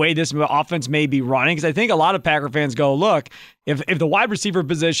which way this offense may be running? Because I think a lot of Packer fans go, look, if the wide receiver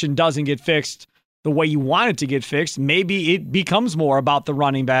position doesn't get fixed the way you want it to get fixed, maybe it becomes more about the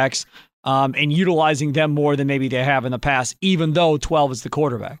running backs and utilizing them more than maybe they have in the past, even though 12 is the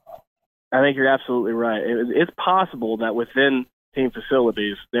quarterback. I think you're absolutely right. It's possible that within team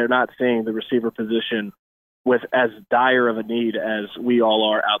facilities, they're not seeing the receiver position with as dire of a need as we all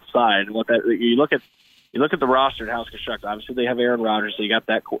are outside. And you look at the roster and how it's constructed. Obviously, they have Aaron Rodgers, so you got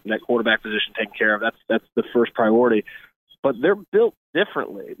that quarterback position taken care of. That's the first priority. But they're built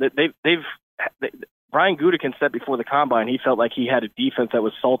differently. Brian Gutekunst said before the combine he felt like he had a defense that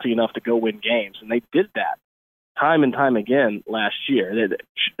was salty enough to go win games, and they did that time and time again last year. They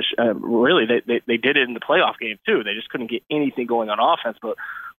did it in the playoff game too. They just couldn't get anything going on offense. But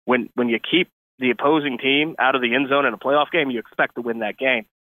when you keep the opposing team out of the end zone in a playoff game, you expect to win that game.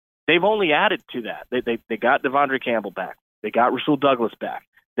 They've only added to that. They got Devondre Campbell back. They got Rasul Douglas back.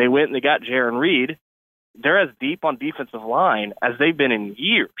 They went and they got Jaron Reed. They're as deep on defensive line as they've been in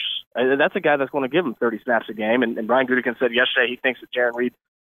years. That's a guy that's going to give them 30 snaps a game. And Brian Gutekunst said yesterday he thinks that Jaron Reed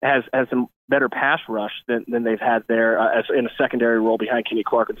has some better pass rush than they've had there as in a secondary role behind Kenny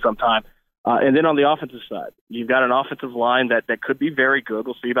Clark in some time. And then on the offensive side, you've got an offensive line that could be very good.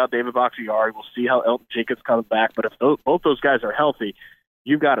 We'll see about David Bakhtiari. We'll see how Elton Jacobs comes back. But if both those guys are healthy,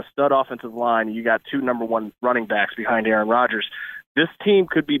 you've got a stud offensive line, and you got 2 number 1 running backs behind Aaron Rodgers. This team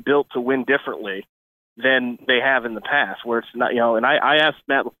could be built to win differently than they have in the past, where it's not, and I asked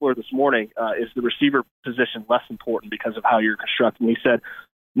Matt LaFleur this morning, is the receiver position less important because of how you're constructed? And he said,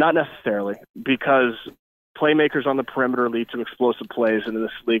 not necessarily, because playmakers on the perimeter lead to explosive plays, and in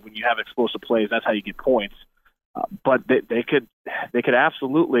this league, when you have explosive plays, that's how you get points. But they could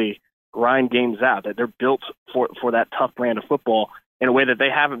absolutely grind games out. That they're built for that tough brand of football in a way that they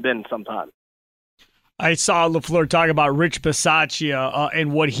haven't been in some time. I saw LaFleur talk about Rich Bisaccia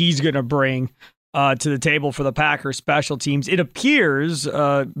and what he's going to bring to the table for the Packers special teams. It appears,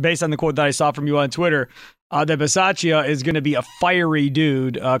 based on the quote that I saw from you on Twitter, that Bisaccia is going to be a fiery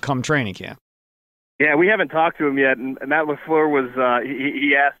dude come training camp. Yeah, we haven't talked to him yet, and Matt LaFleur was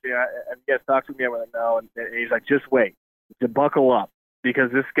he asked me, have you guys talked to him yet? We're like, no, and he's like, just wait, to buckle up.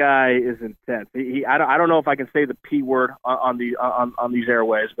 because this guy is intense. I don't know if I can say the P word on these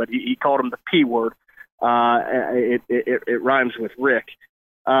airways, but he called him the P word. It rhymes with Rick.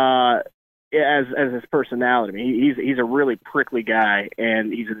 As his personality. I mean, he's a really prickly guy,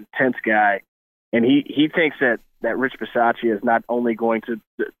 and he's an intense guy, and he thinks that Rich Bisaccia is not only going to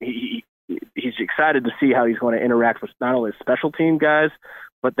he's excited to see how he's going to interact with not only special team guys,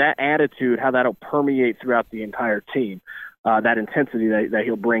 but that attitude, how that'll permeate throughout the entire team, that intensity that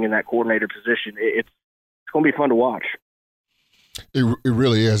he'll bring in that coordinator position. It's going to be fun to watch. It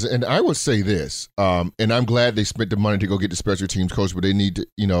really is. And I would say this, and I'm glad they spent the money to go get the special teams coach, but they need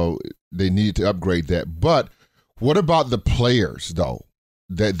to upgrade that. But what about the players, though,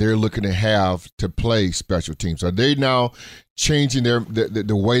 that they're looking to have to play special teams? Are they now changing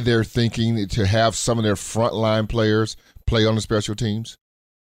the way they're thinking to have some of their frontline players play on the special teams?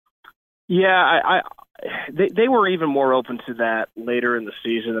 Yeah, they were even more open to that later in the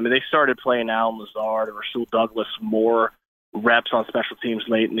season. I mean, they started playing Allen Lazard or Rasul Douglas more reps on special teams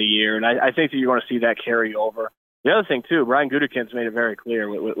late in the year, and I think that you're going to see that carry over. The other thing, too, Brian Gutekunst made it very clear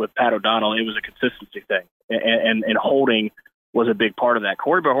with Pat O'Donnell, it was a consistency thing, and holding was a big part of that.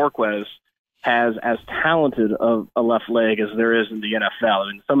 Corey Bojorquez has as talented of a left leg as there is in the NFL.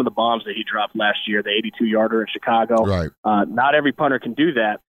 I mean, some of the bombs that he dropped last year, the 82-yarder in Chicago, right. Not every punter can do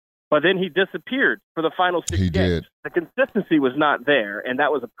that, but then he disappeared for the final 6 games. Did. The consistency was not there, and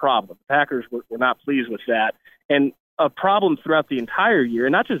that was a problem. The Packers were not pleased with that, and a problem throughout the entire year,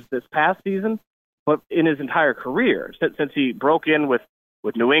 and not just this past season, but in his entire career. Since he broke in with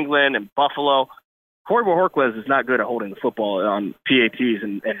New England and Buffalo, Corey Bojorquez is not good at holding the football on PATs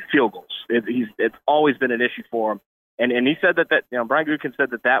and field goals. It's always been an issue for him, and he said that Brian Gutekunst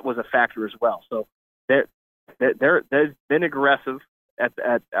said that was a factor as well. So they've been aggressive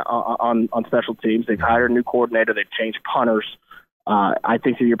on special teams. They've hired a new coordinator. They've changed punters. I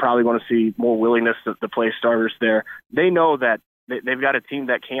think that you're probably going to see more willingness to play starters there. They know that they've got a team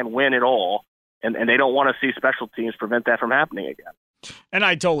that can win it all, and they don't want to see special teams prevent that from happening again. And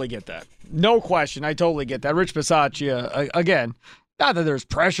I totally get that. No question. I totally get that. Rich Bisaccia, again, not that there's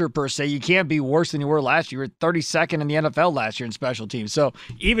pressure per se. You can't be worse than you were last year. You were 32nd in the NFL last year in special teams. So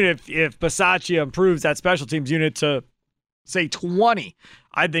even if Bisaccia improves that special teams unit to, say, 20,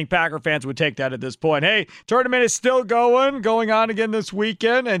 I think Packer fans would take that at this point. Hey, tournament is still going on again this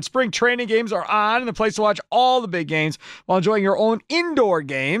weekend, and spring training games are on, and the place to watch all the big games while enjoying your own indoor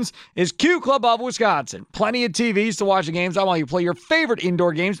games is Q Club of Wisconsin. Plenty of TVs to watch the games on while you play your favorite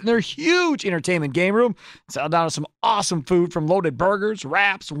indoor games in their huge entertainment game room. Settle down to some awesome food from loaded burgers,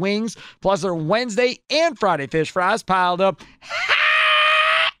 wraps, wings, plus their Wednesday and Friday fish fries piled up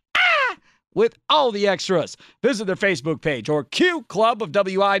with all the extras. Visit their Facebook page or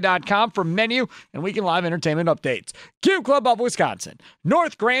QClubofWI.com for menu and weekend live entertainment updates. Q Club of Wisconsin,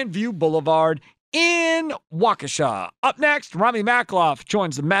 North Grandview Boulevard in Waukesha. Up next, Rami Makloff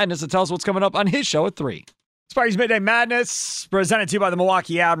joins the madness to tell us what's coming up on his show at 3. Sparky's Midday Madness, presented to you by the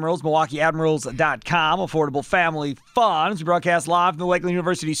Milwaukee Admirals, MilwaukeeAdmirals.com. Affordable family fun. We broadcast live from the Lakeland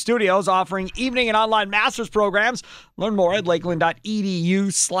University studios, offering evening and online master's programs. Learn more at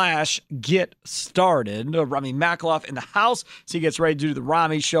lakeland.edu/get started. Rami Makloff in the house, so he gets ready to do the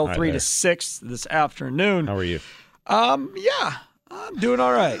Rami show 3 to 6 this afternoon. How are you? Yeah, I'm doing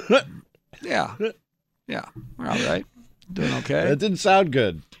all right. Yeah, we're all right. Doing okay. That didn't sound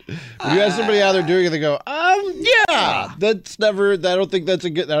good. If you have somebody out there doing it, they go, yeah, that's never. I don't think that's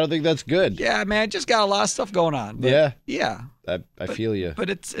good. Yeah, man, just got a lot of stuff going on. But yeah. I feel you. But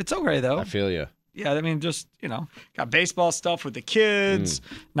it's okay though. I feel you. Yeah, I mean, just got baseball stuff with the kids.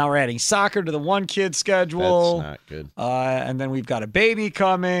 Now we're adding soccer to the one kid schedule. That's not good. And then we've got a baby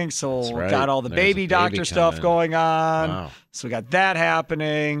coming, so That's right. We've got all the baby doctor stuff going on. Wow. So we got that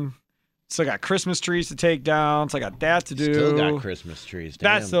happening. Still got Christmas trees to take down. So I got that to do. Still got Christmas trees.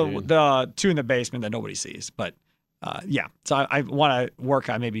 Damn, that's the two in the basement that nobody sees. But yeah, so I want to work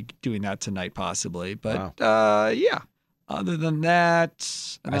on maybe doing that tonight possibly. But yeah, other than that,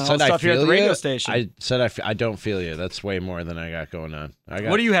 I said I feel here at the radio station. I said I don't feel you. That's way more than I got going on.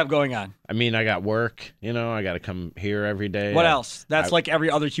 What do you have going on? I mean, I got work. I got to come here every day. What else? That's like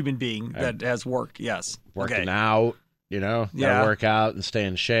every other human being that has work. Yes, working out. Gotta work out and stay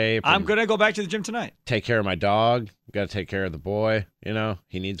in shape. I'm gonna go back to the gym tonight. Take care of my dog. Got to take care of the boy.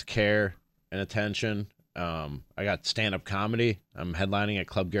 He needs care and attention. I got stand-up comedy. I'm headlining at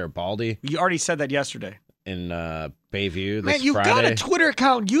Club Garibaldi. You already said that yesterday. In Bayview this Man, you've Friday. got a Twitter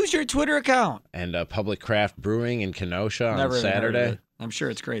account. Use your Twitter account. And Public Craft Brewing in Kenosha on Never Saturday. I'm sure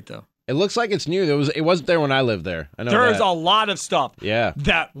it's great though. It looks like it's new. It wasn't there when I lived there. I know There's that. a lot of stuff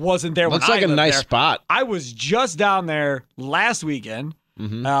that wasn't there when I lived there. Looks like a nice spot. I was just down there last weekend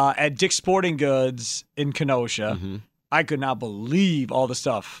at Dick's Sporting Goods in Kenosha. I could not believe all the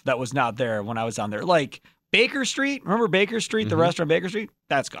stuff that was not there when I was down there. Like Baker Street. Remember Baker Street, the restaurant Baker Street?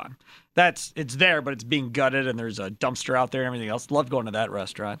 That's gone. It's there, but it's being gutted, and there's a dumpster out there and everything else. Loved going to that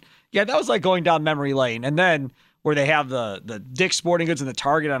restaurant. Yeah, that was like going down memory lane. And then where they have the Dick's Sporting Goods and the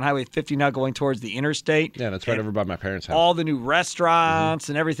Target on Highway 50 now going towards the interstate. Yeah, that's right over by my parents' house. All the new restaurants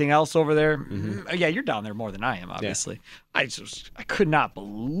and everything else over there. Yeah, you're down there more than I am, obviously. Yeah. I could not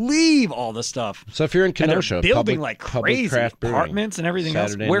believe all the stuff. So if you're in Kenosha, and they're building like crazy apartments and everything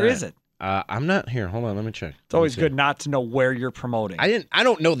Saturday else. Where night. is it? I'm not here. Hold on, let me check. It's always good not to know where you're promoting. I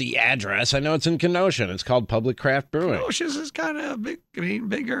don't know the address. I know it's in Kenosha. And it's called Public Craft Brewing. Kenosha's is kind of big. I mean,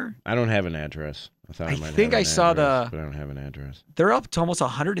 bigger. I don't have an address. I think I saw but I don't have an address. They're up to almost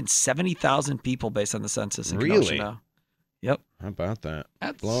 170,000 people based on the census in really? Kenosha now. Yep. How about that?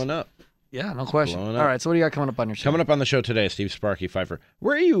 That's blowing up. Yeah, no question. All right, so what do you got coming up on your show? Coming up on the show today, Steve Sparky Pfeiffer.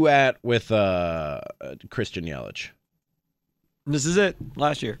 Where are you at with Christian Yelich? This is it.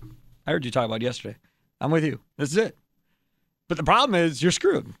 Last year. I heard you talk about it yesterday. I'm with you. This is it. But the problem is you're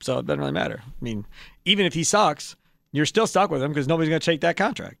screwed, so it doesn't really matter. I mean, even if he sucks, you're still stuck with him because nobody's going to take that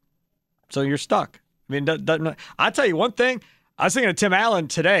contract. So you're stuck. I mean, I'll tell you one thing. I was thinking of Tim Allen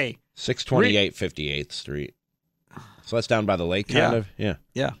today. 628 58th Street. So that's down by the lake, kind of? Yeah.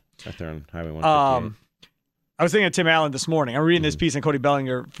 Yeah. Right there on Highway 158. I was thinking of Tim Allen this morning. I'm reading this piece on Cody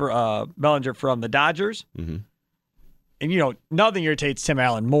Bellinger from the Dodgers. And, nothing irritates Tim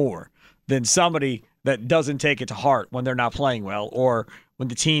Allen more than somebody that doesn't take it to heart when they're not playing well or when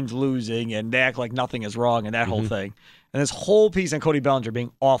the team's losing and they act like nothing is wrong and that whole thing. And this whole piece on Cody Bellinger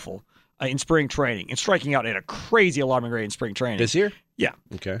being awful in spring training and striking out at a crazy alarming rate in spring training. This year? Yeah.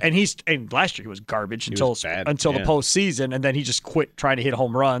 Okay. And last year he was garbage until the yeah. postseason, and then he just quit trying to hit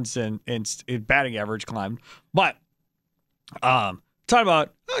home runs and his batting average climbed. But talking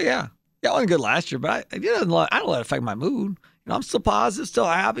about, it wasn't good last year, but I don't let it affect my mood. I'm still positive, still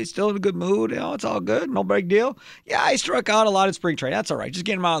happy, still in a good mood. It's all good, no big deal. Yeah, I struck out a lot in spring training. That's all right. Just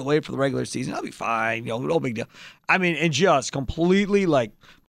get him out of the way for the regular season. I'll be fine. No big deal. I mean, and just completely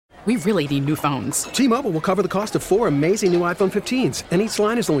we really need new phones. T-Mobile will cover the cost of 4 amazing new iPhone 15s, and each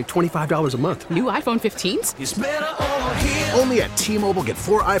line is only $25 a month. New iPhone 15s? It's better over here. Only at T-Mobile, get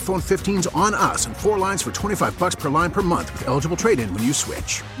 4 iPhone 15s on us and 4 lines for $25 per line per month with eligible trade-in when you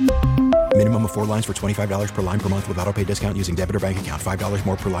switch. Minimum of 4 lines for $25 per line per month with autopay discount using debit or bank account. $5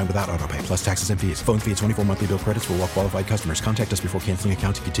 more per line without autopay, plus taxes and fees. Phone fee at 24 monthly bill credits for well-qualified customers. Contact us before canceling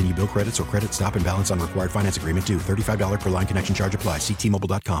account to continue bill credits or credit stop and balance on required finance agreement due. $35 per line connection charge applies. See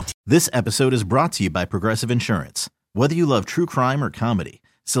T-Mobile.com. This episode is brought to you by Progressive Insurance. Whether you love true crime or comedy,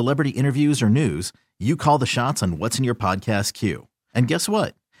 celebrity interviews or news, you call the shots on what's in your podcast queue. And guess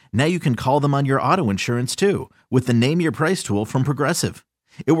what? Now you can call them on your auto insurance too with the Name Your Price tool from Progressive.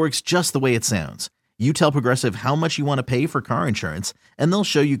 It works just the way it sounds. You tell Progressive how much you want to pay for car insurance, and they'll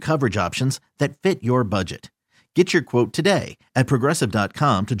show you coverage options that fit your budget. Get your quote today at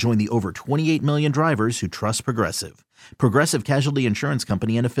Progressive.com to join the over 28 million drivers who trust Progressive. Progressive Casualty Insurance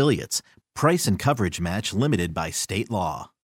Company and Affiliates. Price and coverage match limited by state law.